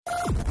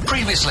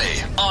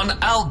Previously on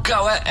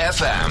Algoa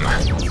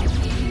FM.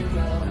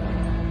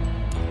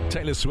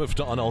 Taylor Swift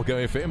on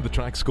Algoa FM. The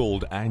track's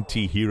called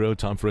Anti-Hero.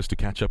 Time for us to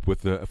catch up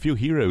with a few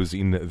heroes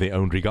in their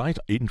own regard,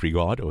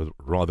 or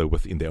rather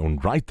within their own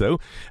right, though.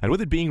 And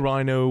with it being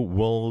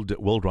World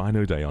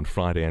Rhino Day on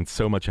Friday and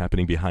so much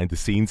happening behind the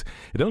scenes,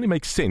 it only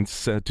makes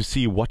sense to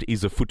see what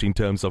is afoot in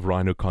terms of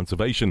rhino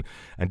conservation.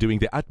 And doing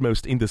their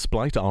utmost in this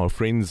plight, our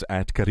friends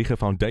at Kariega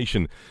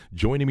Foundation.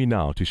 Joining me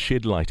now to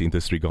shed light in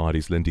this regard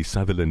is Lindy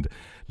Sutherland.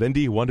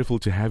 Lindy, wonderful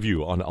to have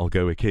you on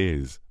Algoa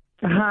Cares.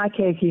 Hi,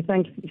 Casey.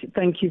 Thank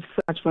you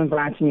so much for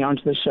inviting me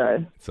onto the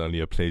show. It's only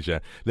a pleasure.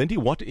 Lindy,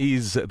 what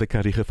is the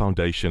Kariega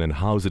Foundation and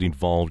how is it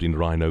involved in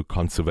rhino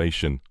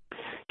conservation?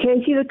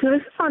 Casey, the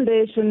Kariega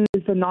Foundation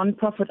is the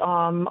non-profit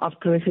arm of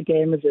Kariega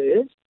Game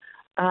Reserve.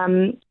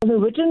 It was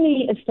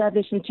originally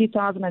established in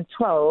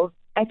 2012,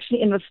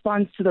 actually in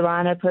response to the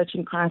rhino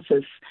poaching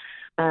crisis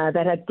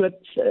that had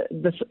gripped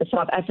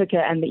South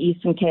Africa and the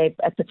Eastern Cape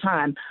at the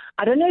time.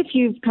 I don't know if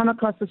you've come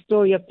across the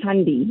story of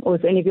Thandi, or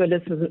if any of your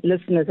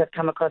listeners have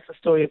come across the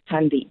story of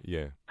Thandi.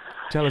 Yeah.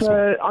 Tell us.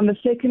 So on the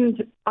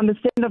 2nd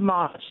of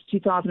March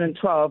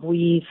 2012,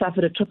 we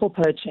suffered a triple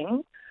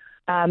poaching,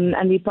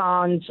 and we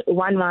found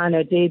one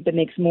rhino dead the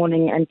next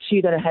morning and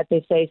two that had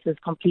their faces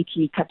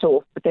completely cut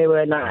off, but they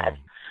were alive.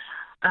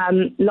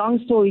 Long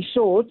story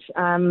short,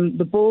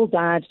 the bull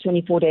died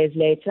 24 days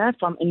later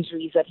from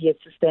injuries that he had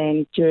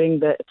sustained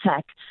during the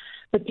attack.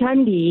 But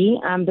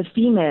Thandi, the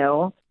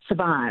female,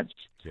 survived.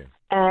 Yeah.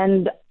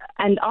 And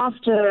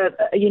after,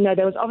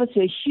 there was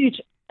obviously a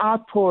huge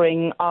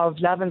outpouring of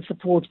love and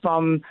support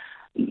from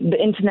the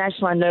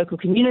international and local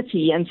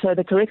community. And so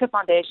the Kariega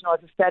Foundation was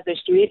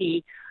established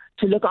really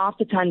to look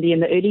after Thandi in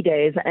the early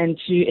days and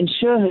to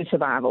ensure her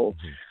survival.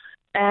 Mm-hmm.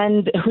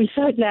 And we're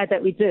so glad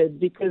that we did,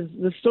 because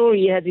the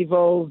story has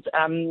evolved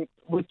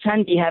with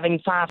Thandi having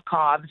 5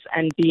 calves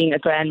and being a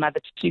grandmother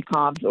to 2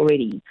 calves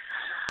already.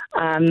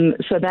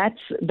 So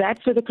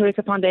that's where the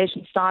Kariega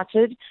Foundation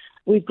started.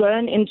 We've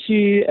grown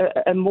into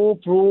a more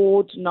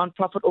broad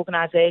non-profit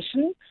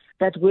organization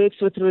that works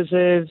with the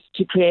reserves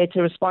to create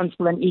a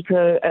responsible and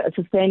a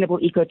sustainable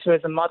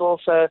ecotourism model.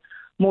 So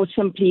more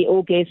simply,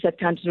 all guests that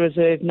come to the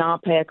reserve now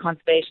pay a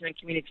conservation and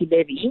community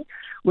levy,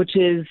 which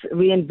is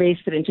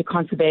reinvested into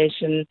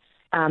conservation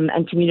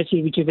and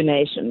community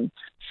rejuvenation.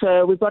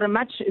 So we've got in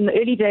the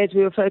early days,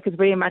 we were focused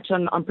very much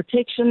on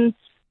protection.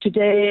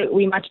 Today,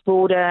 we're much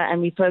broader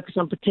and we focus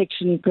on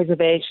protection,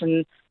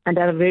 preservation, and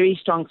have a very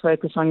strong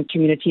focus on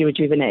community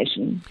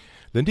rejuvenation.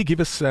 Lindy, give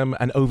us an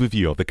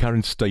overview of the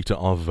current state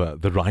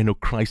of the rhino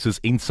crisis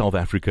in South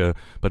Africa,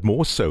 but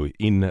more so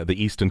in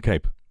the Eastern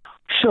Cape.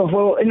 Sure.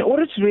 Well, in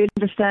order to really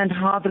understand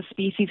how the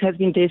species has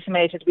been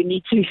decimated, we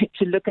need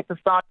to look at the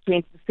start of the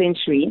 20th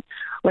century,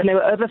 when there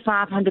were over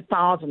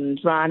 500,000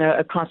 rhino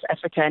across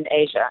Africa and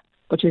Asia,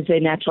 which is their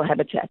natural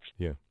habitat.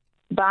 Yeah.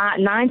 By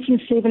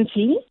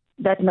 1970,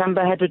 that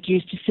number had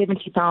reduced to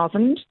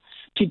 70,000.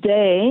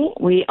 Today,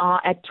 we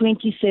are at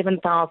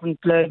 27,000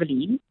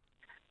 globally,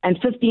 and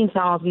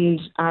 15,000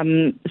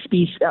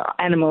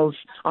 animals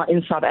are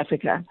in South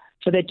Africa.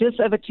 So they're just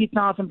over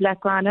 2,000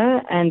 black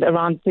rhino and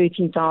around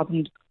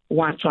 13,000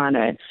 white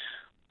rhino.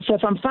 So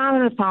from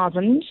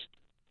 500,000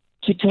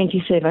 to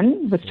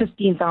 27, with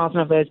 15,000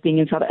 of those being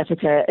in South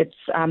Africa, it's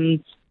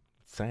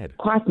sad,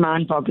 quite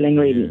mind-boggling,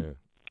 really. Yeah.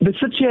 The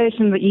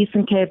situation in the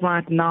Eastern Cape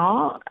right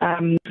now,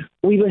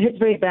 we were hit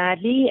very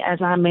badly,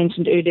 as I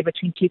mentioned earlier,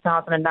 between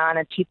 2009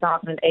 and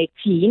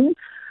 2018.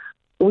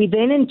 We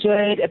then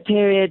enjoyed a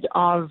period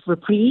of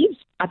reprieve,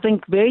 I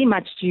think very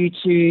much due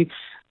to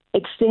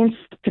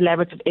extensive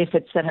collaborative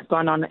efforts that have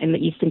gone on in the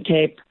Eastern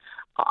Cape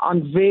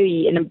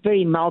in a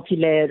very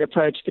multi-layered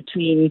approach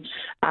between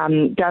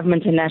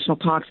government and national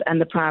parks and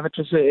the private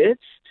reserves.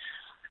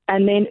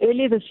 And then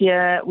earlier this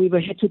year, we were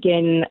hit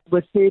again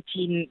with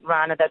 13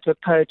 rhino that were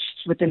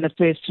poached within the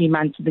first 3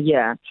 months of the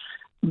year.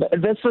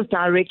 This was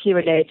directly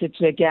related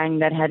to a gang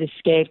that had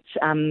escaped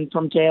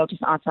from jail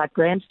just outside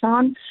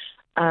Grahamstown.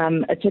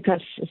 It took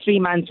us 3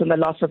 months and the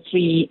loss of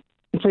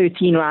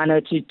 13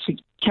 rhino to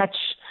catch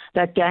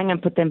that gang and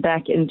put them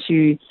back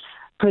into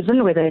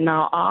prison where they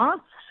now are.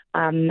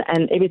 And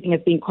everything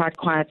has been quite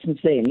quiet since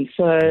then.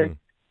 So,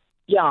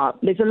 yeah,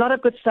 there's a lot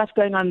of good stuff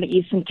going on in the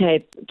Eastern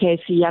Cape,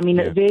 Casey. I mean,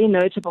 very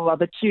notable are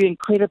the 2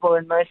 incredible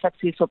and most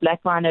successful black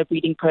rhino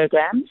breeding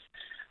programs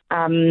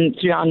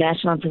through our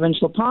national and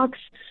provincial parks,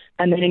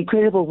 and then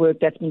incredible work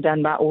that's been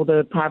done by all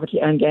the privately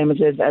owned game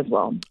reserves as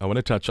well. I want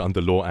to touch on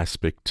the law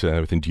aspect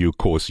within due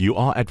course. You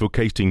are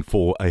advocating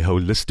for a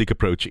holistic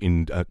approach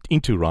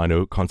into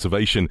rhino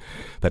conservation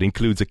that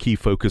includes a key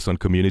focus on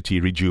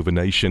community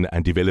rejuvenation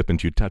and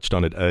development. You touched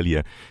on it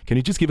earlier. Can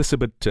you just give us a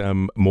bit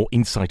more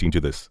insight into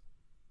this?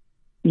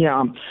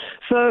 Yeah.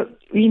 So,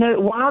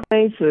 wild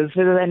bases,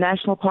 whether they're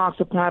national parks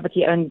or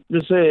privately owned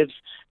reserves,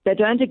 they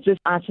don't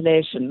exist in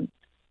isolation.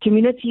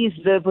 Communities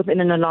live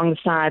within and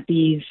alongside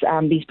these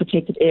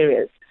protected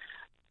areas.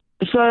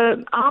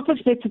 So our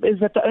perspective is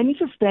that the only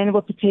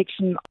sustainable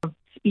protection of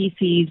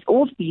species,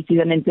 all species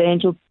and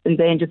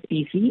endangered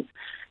species,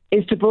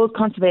 is to build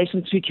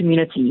conservation through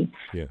community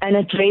and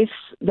address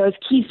those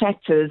key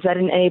factors that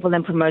enable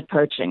and promote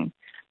poaching.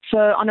 So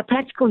on a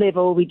practical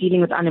level, we're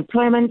dealing with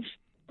unemployment,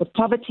 with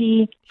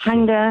poverty,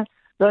 hunger.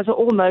 Those are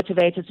all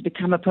motivators to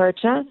become a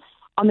poacher.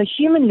 On the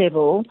human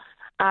level,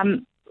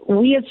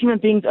 we as human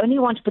beings only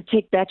want to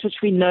protect that which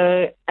we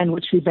know and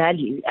which we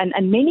value.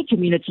 And many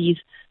communities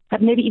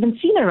have never even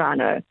seen a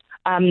rhino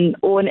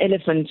or an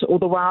elephant or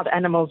the wild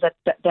animals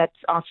that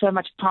are so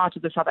much part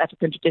of the South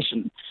African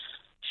tradition.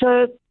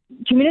 So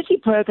community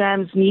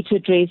programs need to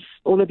address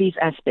all of these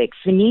aspects.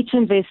 We need to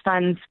invest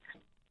funds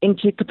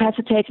into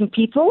capacitating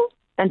people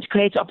and to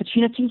create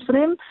opportunities for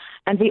them.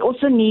 And we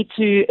also need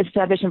to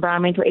establish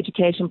environmental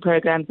education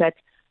programs that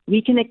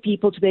reconnect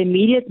people to their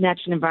immediate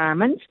natural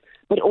environment,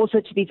 but also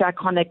to these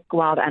iconic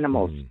wild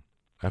animals.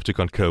 I have to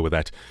concur with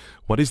that.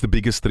 What is the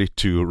biggest threat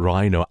to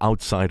rhino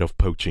outside of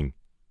poaching?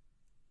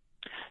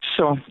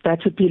 Sure, that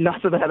would be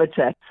loss of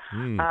habitat.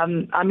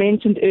 I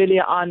mentioned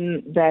earlier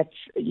on that,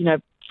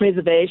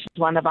 preservation is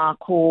one of our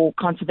core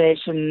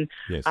conservation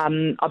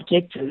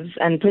objectives,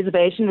 and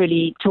preservation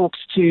really talks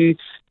to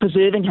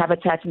preserving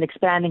habitat and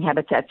expanding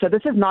habitat. So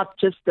this is not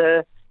just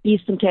the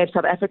Eastern Cape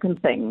South African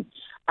thing.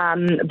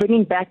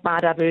 Bringing back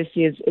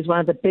biodiversity is one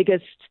of the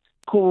biggest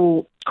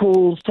calls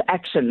to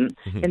action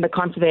in the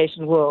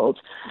conservation world.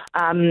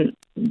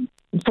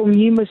 For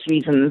numerous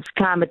reasons,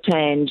 climate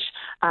change,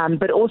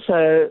 but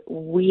also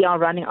we are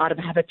running out of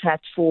habitat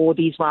for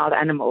these wild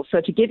animals.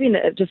 So to give you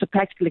just a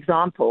practical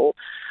example,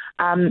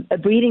 a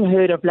breeding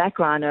herd of black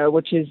rhino,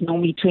 which is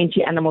normally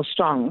 20 animals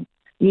strong,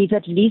 needs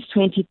at least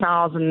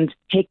 20,000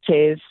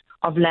 hectares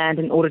of land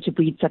in order to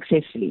breed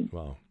successfully.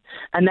 Wow.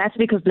 And that's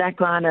because black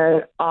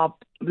rhino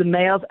the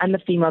males and the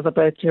females are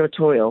both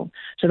territorial.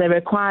 So they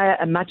require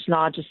a much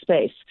larger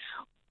space.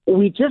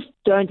 We just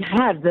don't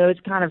have those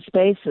kind of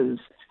spaces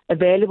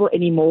available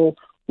anymore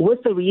with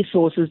the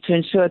resources to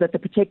ensure that the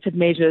protective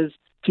measures,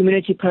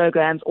 community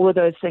programs, all of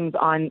those things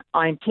are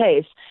in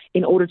place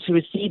in order to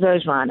receive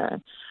those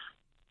rhino.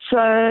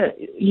 So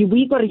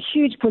we've got a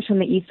huge push in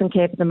the Eastern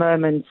Cape at the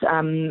moment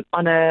on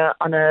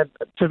a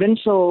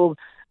provincial,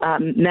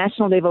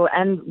 national level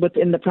and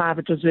within the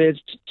private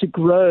reserves to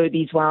grow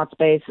these wild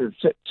spaces,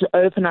 to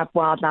open up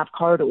wildlife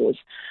corridors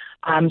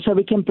so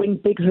we can bring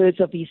big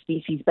herds of these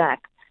species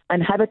back.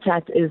 And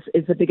habitat is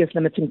the biggest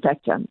limiting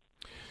factor.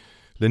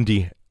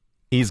 Lindy,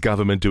 is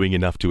government doing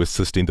enough to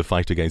assist in the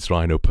fight against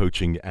rhino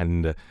poaching?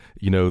 And,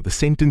 the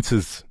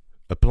sentences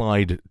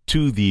applied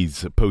to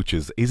these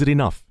poachers, is it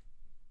enough?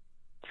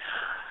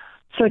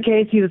 So,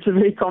 Casey, that's a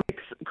very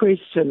complex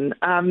question.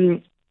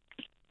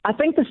 I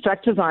think the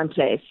structures are in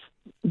place,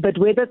 but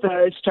whether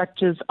those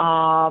structures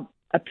are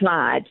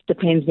applied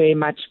depends very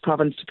much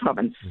province to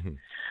province.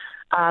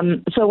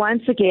 So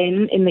once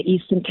again, in the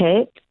Eastern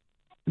Cape,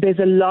 there's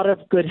a lot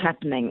of good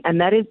happening, and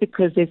that is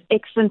because there's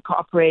excellent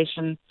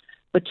cooperation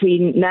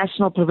between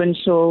national,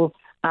 provincial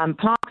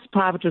parks,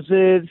 private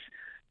reserves,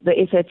 the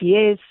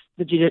SAPS,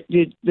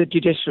 the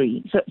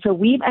judiciary. So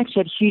we've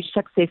actually had huge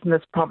success in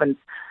this province.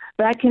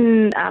 Back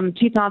in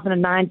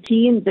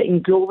 2019, the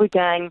Inglory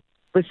gang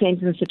was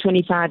sentenced to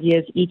 25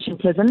 years each in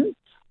prison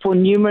for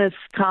numerous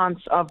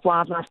counts of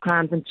wildlife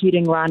crimes,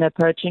 including rhino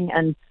poaching,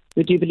 and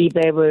we do believe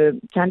they were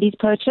Sandys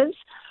poachers.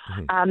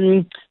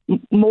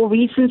 More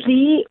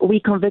recently, we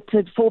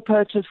convicted 4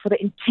 poachers for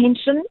the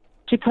intention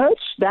to poach.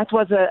 That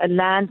was a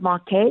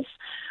landmark case.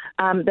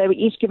 They were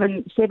each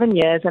given 7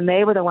 years, and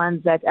they were the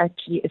ones that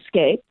actually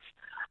escaped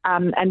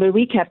and were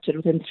recaptured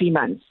within 3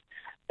 months.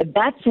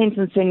 That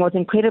sentencing was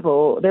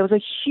incredible. There was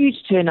a huge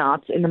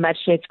turnout in the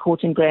Magistrates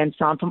Court in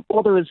Grahamstown from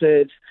all the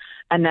reserves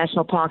and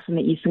national parks in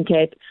the Eastern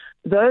Cape.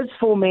 Those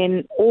 4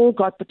 men all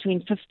got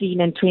between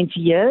 15 and 20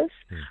 years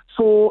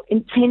for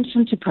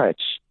intention to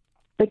poach.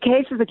 The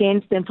cases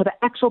against them for the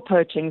actual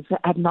poachings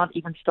have not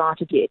even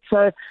started yet.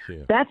 So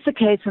that's the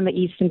case in the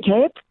Eastern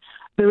Cape.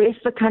 The rest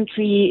of the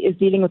country is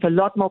dealing with a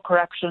lot more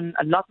corruption,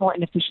 a lot more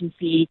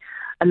inefficiency,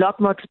 a lot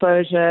more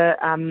exposure.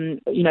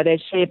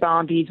 They share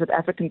boundaries with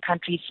African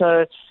countries,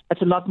 so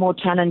it's a lot more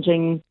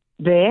challenging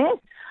there.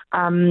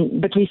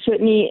 But we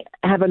certainly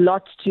have a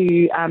lot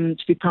to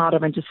be proud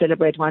of and to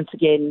celebrate once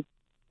again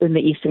in the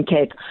Eastern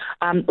Cape.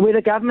 Where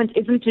the government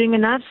isn't doing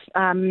enough,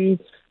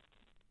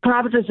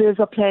 private reserves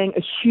are playing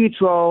a huge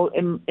role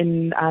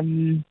in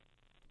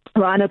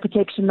rhino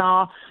protection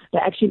now.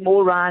 There are actually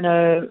more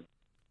rhino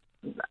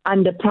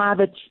under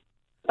private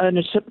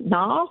ownership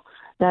now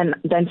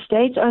than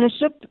state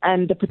ownership,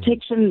 and the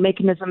protection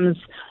mechanisms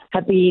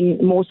have been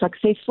more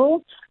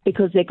successful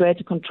because they're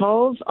greater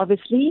controls,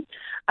 obviously.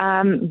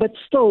 But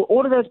still,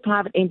 all of those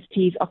private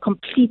entities are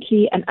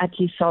completely and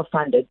utterly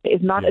self-funded. There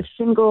is not a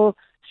single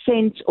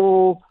cent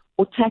or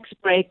tax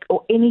break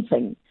or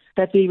anything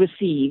that we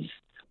receive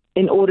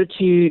in order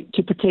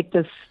to protect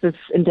this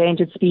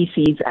endangered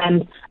species.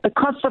 And the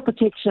costs of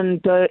protection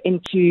go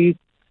into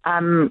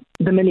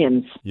the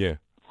millions. Yeah,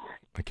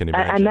 I can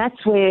imagine. And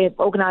that's where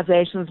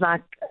organizations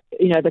like,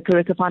 the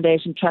Kariega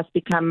Foundation Trust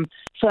become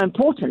so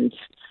important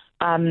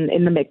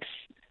in the mix.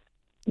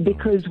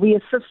 because we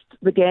assist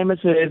the game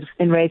reserves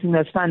in raising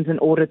those funds in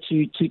order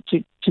to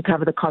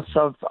cover the costs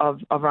of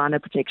rhino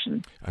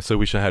protection. So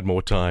wish I had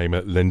more time,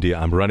 Lindy.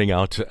 I'm running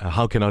out.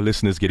 How can our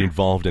listeners get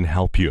involved and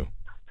help you?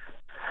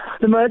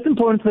 The most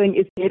important thing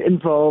is to get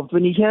involved.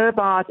 When you hear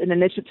about an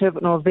initiative or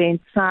an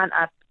event, sign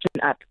up,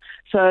 join up.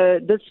 So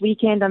this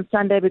weekend on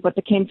Sunday, we've got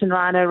the Kenton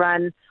Rhino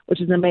Run, which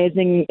is an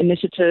amazing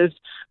initiative.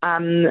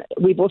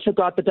 We've also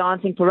got the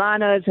Dancing for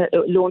Rhinos,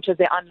 launches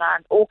their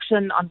online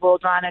auction on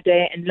World Rhino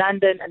Day in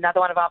London. Another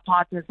one of our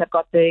partners have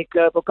got their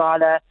global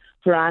gala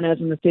for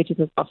rhinos on the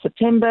 30th of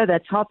September.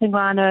 That's helping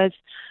rhinos.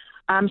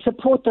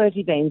 Support those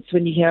events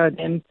when you hear of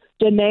them.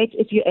 Donate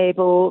if you're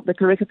able. The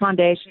Kariega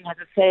Foundation has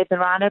a Save the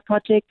Rhino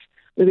project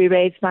where we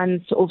raise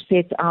funds to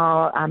offset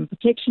our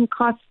protection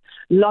costs.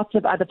 Lots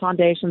of other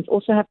foundations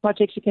also have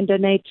projects you can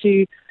donate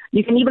to.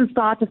 You can even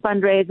start a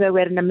fundraiser. We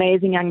had an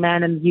amazing young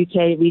man in the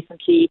UK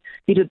recently.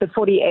 He did the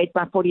 48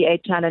 by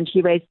 48 challenge.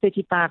 He raised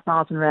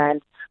 35,000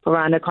 rand for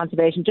rhino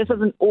conservation, just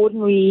as an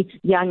ordinary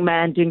young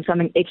man doing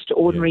something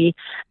extraordinary.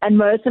 Yeah. And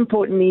most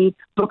importantly,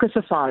 book a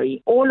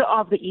safari. All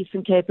of the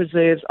Eastern Cape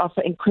reserves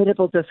offer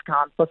incredible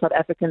discounts for South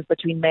Africans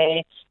between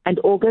May and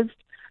August.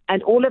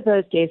 And all of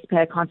those guests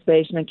pay a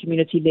conservation and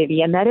community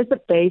levy, and that is the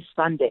base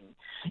funding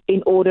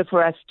in order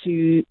for us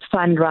to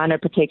fund rhino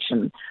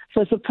protection.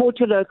 So support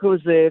your local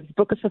reserves,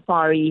 book a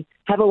safari,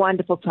 have a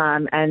wonderful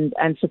time, and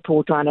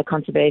support rhino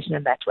conservation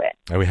in that way.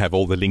 And we have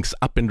all the links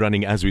up and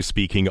running as we're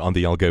speaking on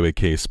the Algoa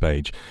Cares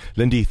page.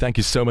 Lindy, thank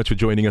you so much for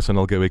joining us on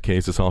Algoa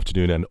Cares this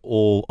afternoon, and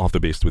all of the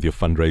best with your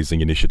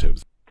fundraising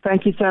initiatives.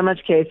 Thank you so much,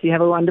 Casey.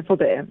 Have a wonderful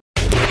day.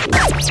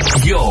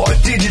 Your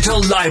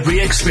digital library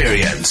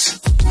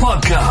experience.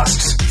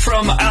 Podcasts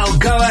from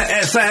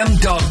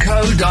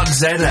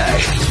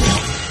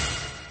algoafm.co.za.